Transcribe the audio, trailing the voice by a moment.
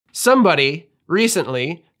Somebody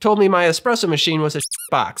recently told me my espresso machine was a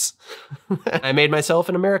box. I made myself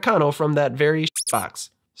an Americano from that very box.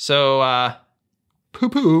 So,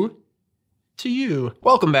 poo-poo to you.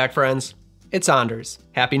 Welcome back, friends. It's Anders.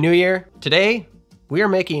 Happy New Year. Today, we are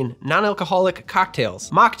making non-alcoholic cocktails,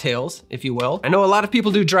 mocktails, if you will. I know a lot of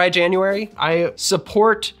people do dry January. I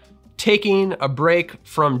support taking a break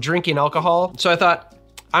from drinking alcohol. So I thought,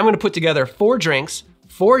 I'm gonna put together 4 drinks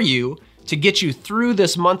for you to get you through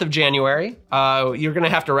this month of January. You're gonna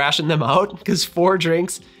have to ration them out because 4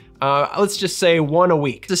 drinks, let's just say 1 a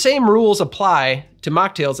week. The same rules apply to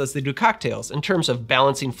mocktails as they do cocktails in terms of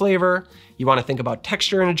balancing flavor. You wanna think about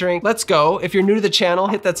texture in a drink. Let's go. If you're new to the channel,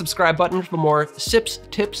 hit that subscribe button for more sips,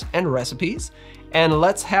 tips, and recipes. And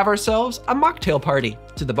let's have ourselves a mocktail party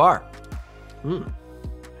to the bar.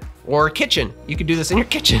 Or kitchen. You could do this in your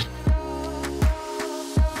kitchen.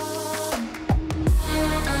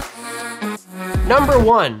 Number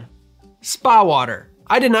 1, spa water.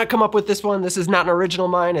 I did not come up with this one. This is not an original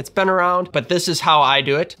mine. It's been around, but this is how I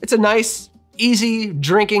do it. It's a nice, easy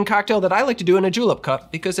drinking cocktail that I like to do in a julep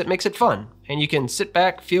cup because it makes it fun. And you can sit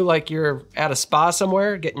back, feel like you're at a spa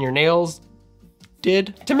somewhere, getting your nails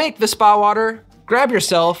did. To make the spa water, grab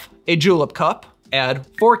yourself a julep cup, add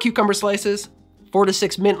 4 cucumber slices, 4 to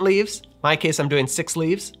 6 mint leaves. In my case, I'm doing 6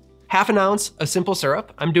 leaves. Half an ounce of simple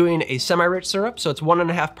syrup. I'm doing a semi-rich syrup, so it's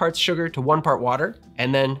 1.5 parts sugar to 1 part water.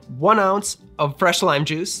 And then 1 ounce of fresh lime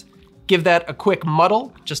juice. Give that a quick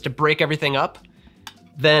muddle, just to break everything up.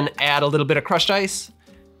 Then add a little bit of crushed ice.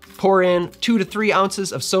 Pour in 2 to 3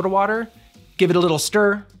 ounces of soda water. Give it a little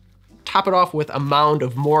stir. Top it off with a mound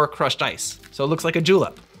of more crushed ice. So it looks like a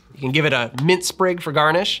julep. You can give it a mint sprig for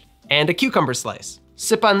garnish and a cucumber slice.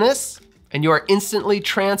 Sip on this, and you are instantly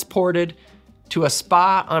transported to a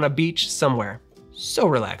spa on a beach somewhere. So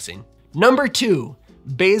relaxing. Number 2,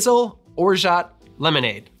 Basil Orgeat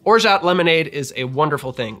lemonade. Orgeat lemonade is a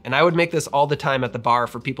wonderful thing, and I would make this all the time at the bar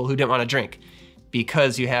for people who didn't want to drink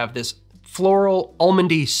because you have this floral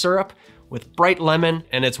almondy syrup with bright lemon,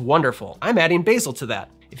 and it's wonderful. I'm adding basil to that.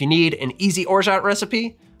 If you need an easy Orgeat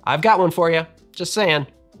recipe, I've got one for you. Just saying.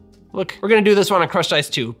 Look, we're gonna do this one on crushed ice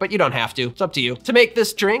too, but you don't have to. It's up to you. To make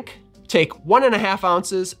this drink, take 1.5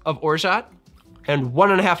 ounces of Orgeat, and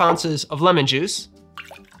 1.5 ounces of lemon juice,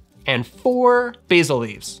 and 4 basil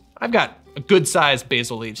leaves. I've got a good sized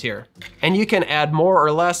basil leaves here. And you can add more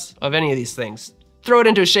or less of any of these things. Throw it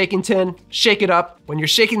into a shaking tin, shake it up. When you're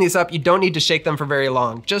shaking these up, you don't need to shake them for very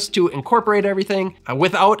long, just to incorporate everything.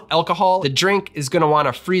 Without alcohol, the drink is gonna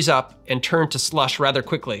wanna freeze up and turn to slush rather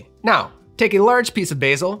quickly. Now, take a large piece of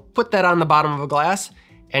basil, put that on the bottom of a glass,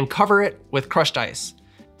 and cover it with crushed ice.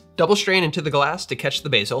 Double strain into the glass to catch the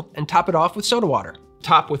basil and top it off with soda water.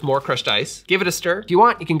 Top with more crushed ice. Give it a stir. If you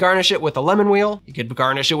want, you can garnish it with a lemon wheel. You could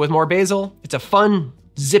garnish it with more basil. It's a fun,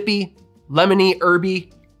 zippy, lemony,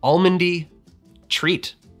 herby, almondy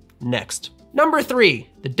treat. Next. Number 3,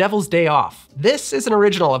 the Devil's Day Off. This is an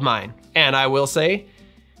original of mine, and I will say,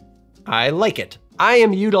 I like it. I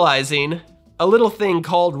am utilizing a little thing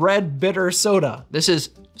called red bitter soda. This is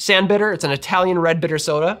San Bitter. It's an Italian red bitter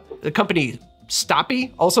soda. The company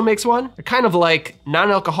Stoppi also makes one. They're kind of like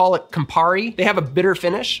non-alcoholic Campari. They have a bitter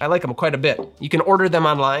finish. I like them quite a bit. You can order them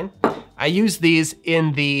online. I use these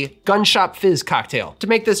in the Gun Shop Fizz cocktail. To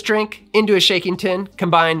make this drink, into a shaking tin,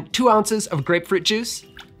 combine 2 ounces of grapefruit juice,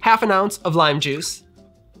 1/2 ounce of lime juice,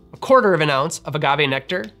 1/4 ounce of agave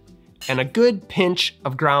nectar, and a good pinch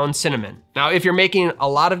of ground cinnamon. Now, if you're making a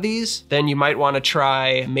lot of these, then you might wanna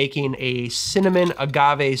try making a cinnamon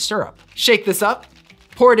agave syrup. Shake this up.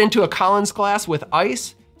 Pour it into a Collins glass with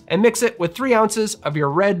ice and mix it with 3 ounces of your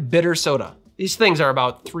red bitter soda. These things are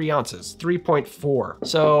about 3 ounces, 3.4.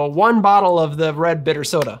 So 1 bottle of the red bitter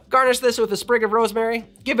soda. Garnish this with a sprig of rosemary,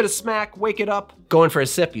 give it a smack, wake it up. Going for a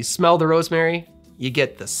sip, you smell the rosemary, you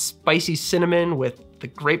get the spicy cinnamon with the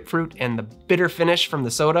grapefruit and the bitter finish from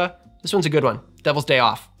the soda. This one's a good one, Devil's Day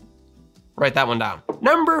Off. Write that one down.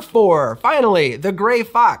 Number 4, finally, the Gray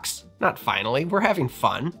Fox. Not finally, we're having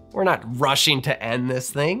fun. We're not rushing to end this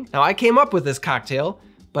thing. Now, I came up with this cocktail,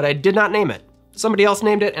 but I did not name it. Somebody else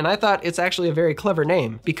named it, and I thought it's actually a very clever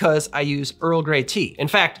name because I use Earl Grey tea. In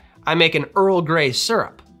fact, I make an Earl Grey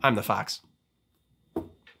syrup. I'm the fox.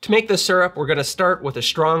 To make this syrup, we're gonna start with a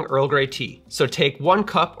strong Earl Grey tea. So take 1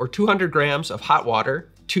 cup or 200 grams of hot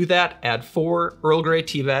water. To that, add 4 Earl Grey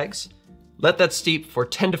tea bags. Let that steep for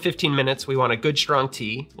 10 to 15 minutes. We want a good strong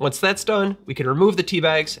tea. Once that's done, we can remove the tea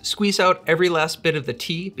bags, squeeze out every last bit of the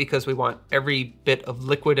tea because we want every bit of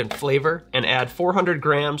liquid and flavor, and add 400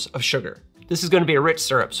 grams of sugar. This is gonna be a rich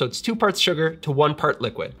syrup, so it's 2 parts sugar to 1 part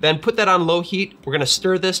liquid. Then put that on low heat. We're gonna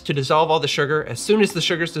stir this to dissolve all the sugar. As soon as the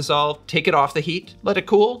sugar's dissolved, take it off the heat, let it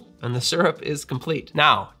cool, and the syrup is complete.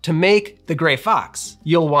 Now, to make the Gray Fox,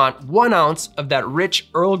 you'll want 1 ounce of that rich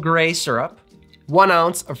Earl Grey syrup, 1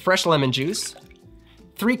 ounce of fresh lemon juice,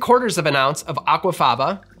 3/4 of an ounce of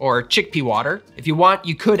aquafaba or chickpea water. If you want,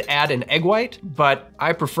 you could add an egg white, but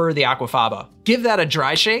I prefer the aquafaba. Give that a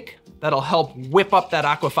dry shake. That'll help whip up that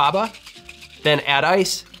aquafaba. Then add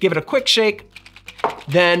ice, give it a quick shake.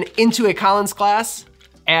 Then into a Collins glass,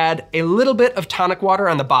 add a little bit of tonic water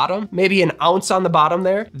on the bottom, maybe 1 ounce on the bottom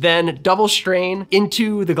there. Then double strain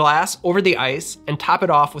into the glass over the ice and top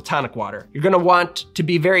it off with tonic water. You're gonna want to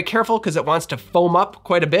be very careful because it wants to foam up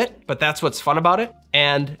quite a bit, but that's what's fun about it.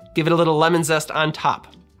 And give it a little lemon zest on top.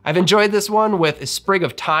 I've enjoyed this one with a sprig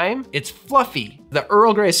of thyme. It's fluffy. The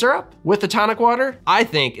Earl Grey syrup with the tonic water, I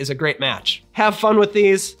think is a great match. Have fun with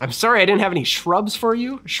these. I'm sorry I didn't have any shrubs for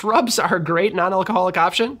you. Shrubs are a great non-alcoholic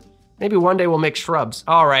option. Maybe one day we'll make shrubs.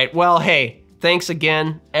 All right, well, hey, thanks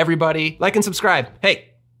again, everybody. Like and subscribe. Hey,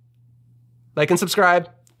 like and subscribe.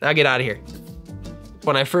 Now get out of here.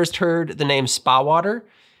 When I first heard the name spa water,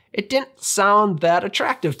 it didn't sound that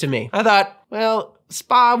attractive to me. I thought, well,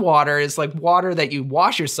 spa water is like water that you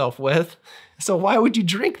wash yourself with, so why would you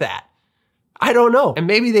drink that? I don't know. And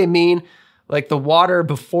maybe they mean like the water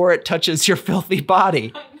before it touches your filthy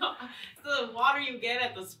body. No, it's the water you get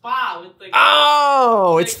at the spa with the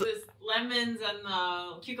it's the lemons and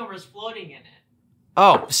the cucumbers floating in it.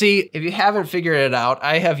 Oh, see, if you haven't figured it out,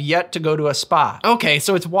 I have yet to go to a spa. Okay,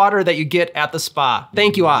 so it's water that you get at the spa.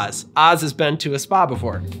 Thank you, Oz. Oz has been to a spa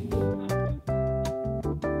before.